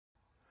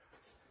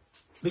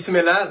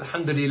Bismillah,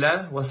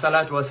 alhamdulillah, wa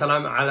salatu wa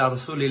salam ala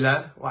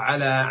rasulillah, wa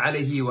ala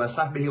alihi wa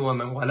sahbihi wa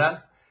man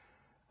wala.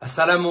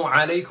 Assalamu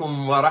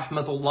alaikum wa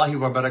rahmatullahi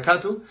wa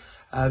barakatuh.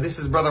 This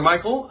is Brother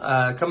Michael,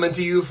 coming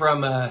to you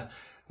from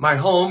my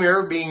home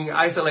here, being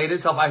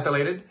isolated,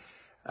 self-isolated,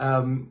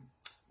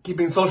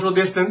 keeping social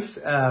distance.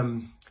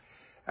 I'm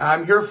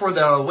here for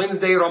the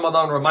Wednesday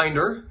Ramadan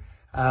reminder.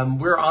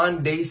 We're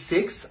on day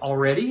 6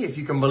 already, if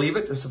you can believe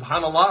it.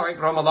 Subhanallah, right?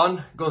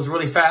 Ramadan goes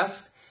really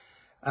fast.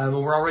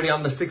 We're already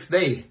on the 6th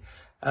day.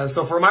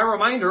 So for my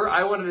reminder,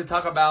 I wanted to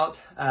talk about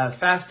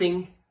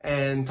fasting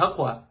and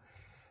taqwa,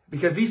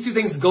 because these two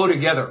things go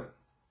together.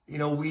 You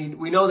know,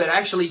 we know that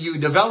actually you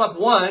develop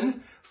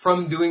one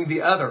from doing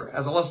the other.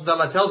 As Allah subhanahu wa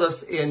ta'ala tells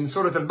us in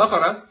Surah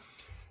Al-Baqarah,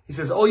 He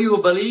says, "O you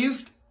who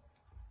believed,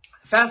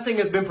 fasting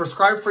has been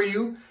prescribed for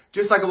you,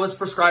 just like it was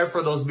prescribed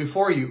for those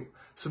before you,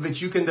 so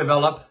that you can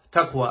develop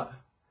taqwa."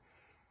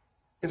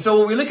 And so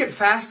when we look at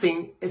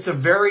fasting, it's a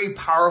very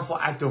powerful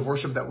act of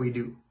worship that we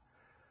do.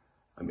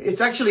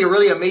 It's actually a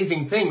really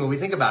amazing thing when we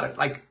think about it.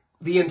 Like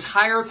the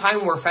entire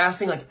time we're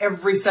fasting, like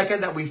every second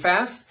that we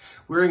fast,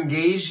 we're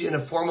engaged in a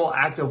formal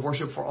act of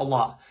worship for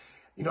Allah.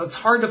 You know, it's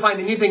hard to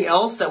find anything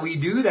else that we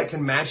do that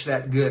can match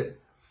that good.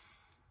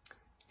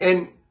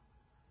 And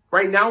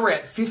right now we're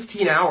at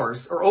 15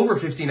 hours, or over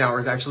 15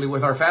 hours actually,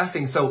 with our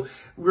fasting. So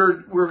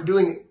we're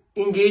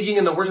engaging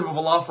in the worship of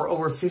Allah for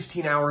over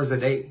 15 hours a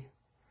day.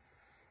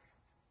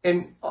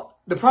 And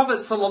the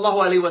Prophet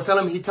sallallahu alaihi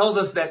wasallam, he tells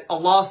us that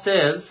Allah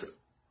says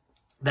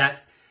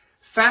that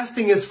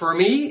fasting is for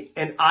me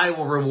and I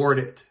will reward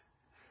it.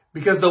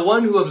 Because the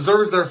one who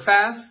observes their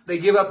fast, they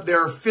give up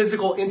their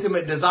physical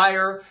intimate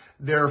desire,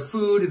 their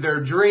food, their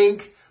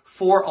drink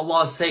for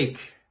Allah's sake.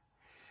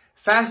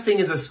 Fasting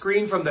is a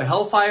screen from the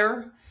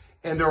hellfire,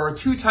 and there are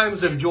 2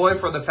 times of joy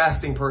for the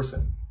fasting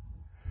person.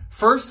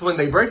 First, when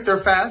they break their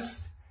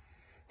fast,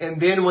 and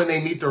then when they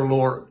meet their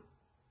Lord.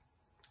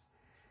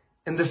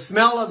 And the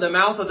smell of the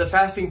mouth of the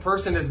fasting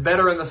person is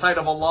better in the sight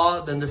of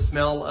Allah than the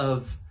smell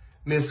of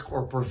misk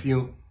or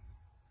perfume.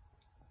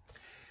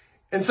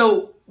 And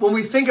so when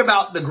we think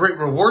about the great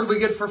reward we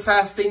get for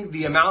fasting,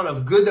 the amount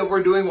of good that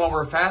we're doing while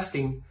we're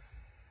fasting,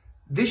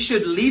 this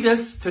should lead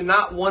us to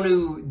not want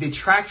to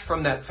detract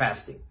from that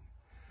fasting,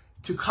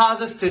 to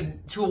cause us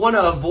to want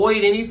to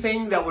avoid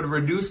anything that would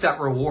reduce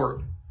that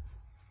reward.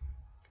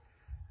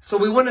 So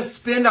we want to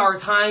spend our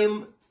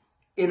time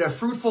in a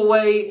fruitful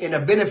way, in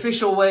a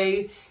beneficial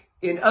way,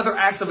 in other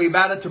acts of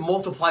ibadah to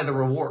multiply the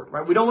reward,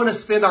 right? We don't want to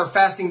spend our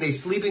fasting day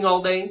sleeping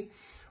all day.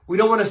 We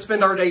don't want to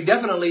spend our day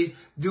definitely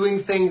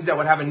doing things that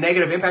would have a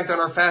negative impact on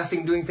our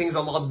fasting, doing things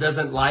Allah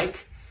doesn't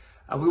like.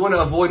 We want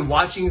to avoid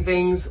watching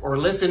things or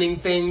listening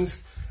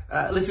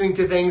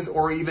to things,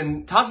 or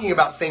even talking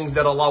about things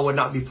that Allah would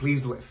not be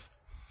pleased with.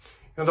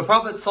 You know, the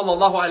Prophet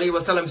sallallahu alaihi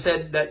wasallam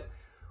said that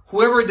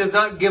whoever does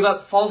not give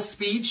up false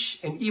speech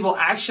and evil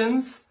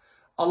actions,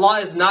 Allah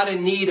is not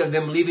in need of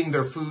them leaving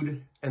their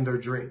food and their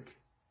drink.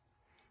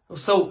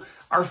 So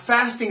our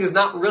fasting is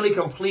not really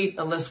complete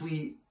unless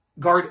we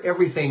guard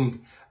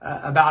everything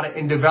about it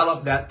and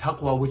develop that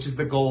taqwa, which is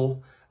the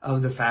goal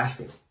of the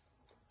fasting.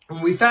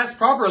 When we fast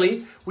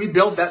properly, we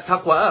build that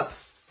taqwa up.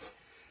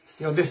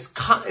 You know,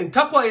 and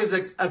taqwa is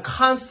a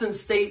constant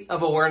state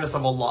of awareness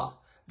of Allah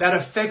that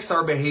affects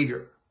our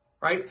behavior,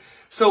 right?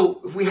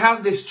 So if we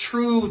have this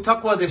true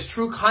taqwa, this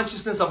true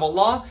consciousness of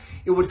Allah,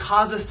 it would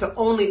cause us to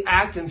only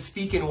act and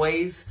speak in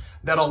ways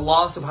that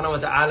Allah subhanahu wa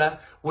ta'ala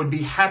would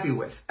be happy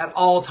with at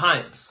all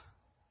times.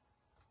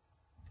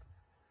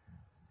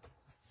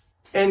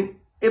 And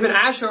Ibn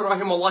Ashur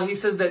rahimahullah, he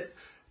says that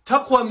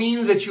taqwa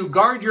means that you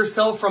guard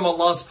yourself from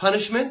Allah's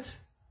punishment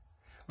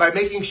by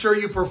making sure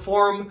you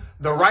perform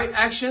the right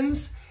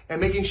actions and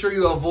making sure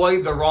you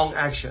avoid the wrong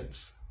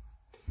actions.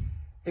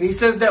 And he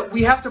says that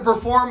we have to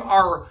perform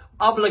our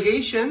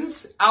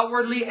obligations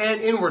outwardly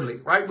and inwardly,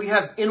 right? We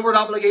have inward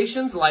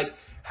obligations like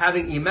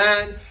having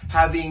iman,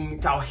 having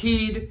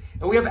tawheed,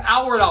 and we have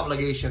outward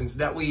obligations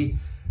that we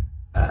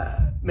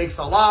make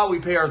salah, we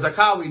pay our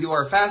zakah, we do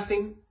our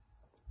fasting.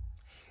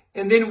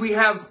 And then we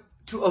have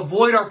to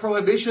avoid our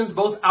prohibitions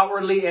both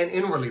outwardly and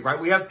inwardly, right?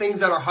 We have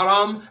things that are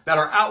haram, that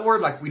are outward,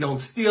 like we don't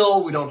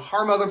steal, we don't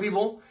harm other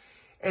people.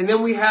 And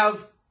then we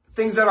have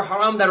things that are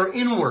haram that are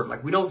inward,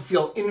 like we don't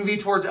feel envy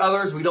towards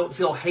others, we don't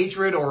feel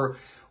hatred or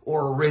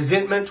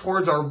resentment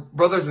towards our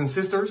brothers and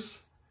sisters.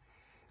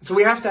 So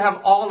we have to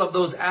have all of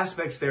those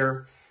aspects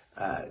there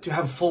to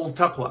have full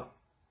taqwa.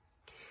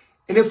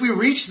 And if we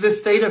reach this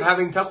state of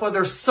having taqwa,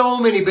 there's so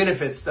many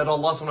benefits that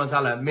Allah subhanahu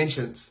wa ta'ala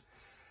mentions.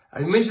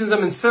 He mentions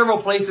them in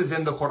several places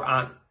in the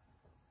Quran.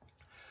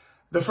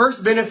 The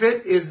first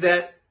benefit is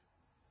that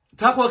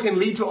taqwa can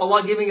lead to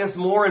Allah giving us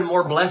more and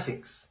more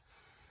blessings.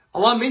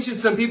 Allah mentioned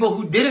some people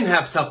who didn't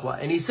have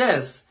taqwa, and He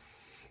says,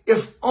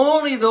 if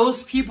only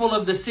those people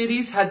of the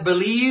cities had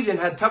believed and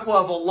had taqwa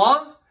of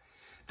Allah,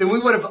 then we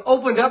would have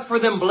opened up for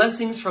them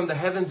blessings from the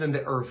heavens and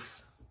the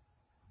earth.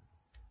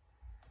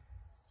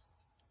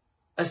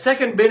 A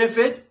second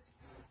benefit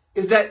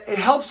is that it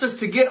helps us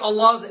to get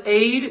Allah's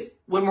aid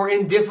when we're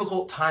in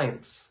difficult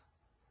times.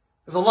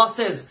 As Allah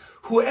says,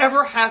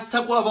 whoever has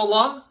taqwa of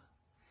Allah,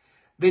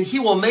 then He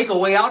will make a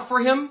way out for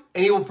him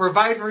and He will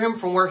provide for him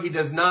from where he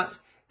does not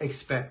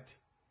expect.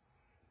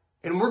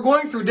 And we're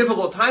going through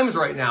difficult times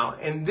right now,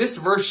 and this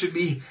verse should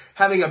be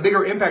having a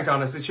bigger impact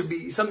on us. It should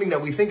be something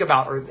that we think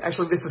about, or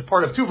actually this is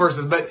part of 2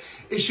 verses, but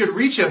it should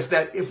reach us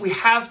that if we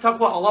have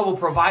taqwa, Allah will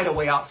provide a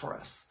way out for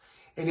us.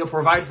 And He'll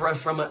provide for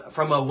us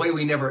from a way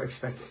we never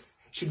expected.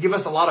 It should give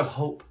us a lot of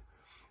hope.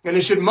 And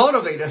it should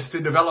motivate us to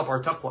develop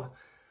our taqwa.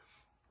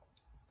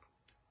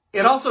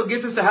 It also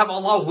gets us to have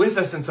Allah with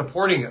us and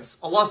supporting us.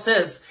 Allah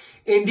says,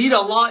 indeed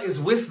Allah is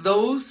with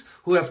those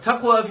who have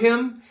taqwa of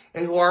Him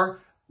and who are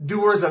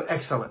doers of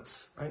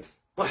excellence, right?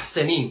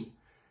 Muhsaneen.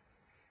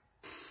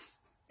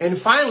 And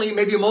finally,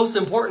 maybe most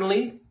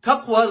importantly,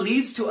 taqwa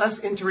leads to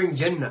us entering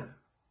Jannah.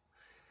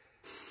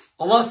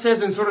 Allah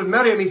says in Surah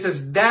Maryam, He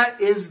says, that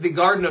is the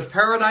garden of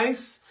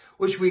paradise,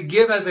 which we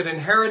give as an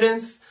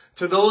inheritance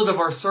to those of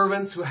our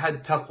servants who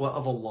had taqwa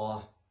of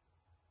Allah.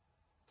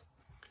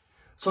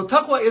 So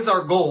taqwa is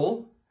our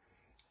goal.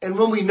 And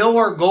when we know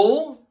our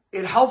goal,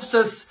 it helps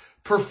us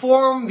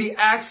perform the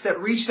acts that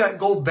reach that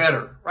goal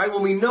better, right?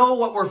 When we know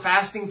what we're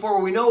fasting for,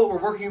 when we know what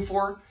we're working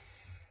for,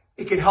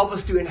 it can help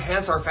us to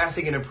enhance our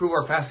fasting and improve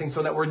our fasting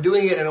so that we're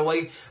doing it in a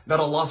way that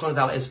Allah subhanahu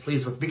wa ta'ala is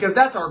pleased with. Because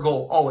that's our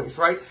goal always,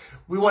 right?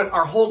 We want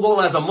our whole goal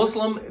as a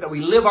Muslim, that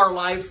we live our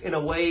life in a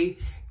way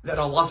that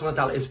Allah subhanahu wa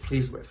ta'ala is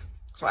pleased with.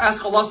 So I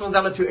ask Allah subhanahu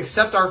wa ta'ala to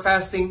accept our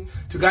fasting,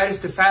 to guide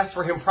us to fast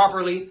for Him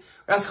properly.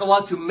 I ask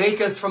Allah to make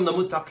us from the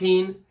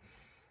muttaqeen.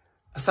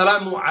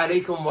 Assalamu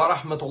alaikum wa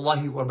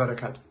rahmatullahi wa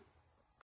barakatuh.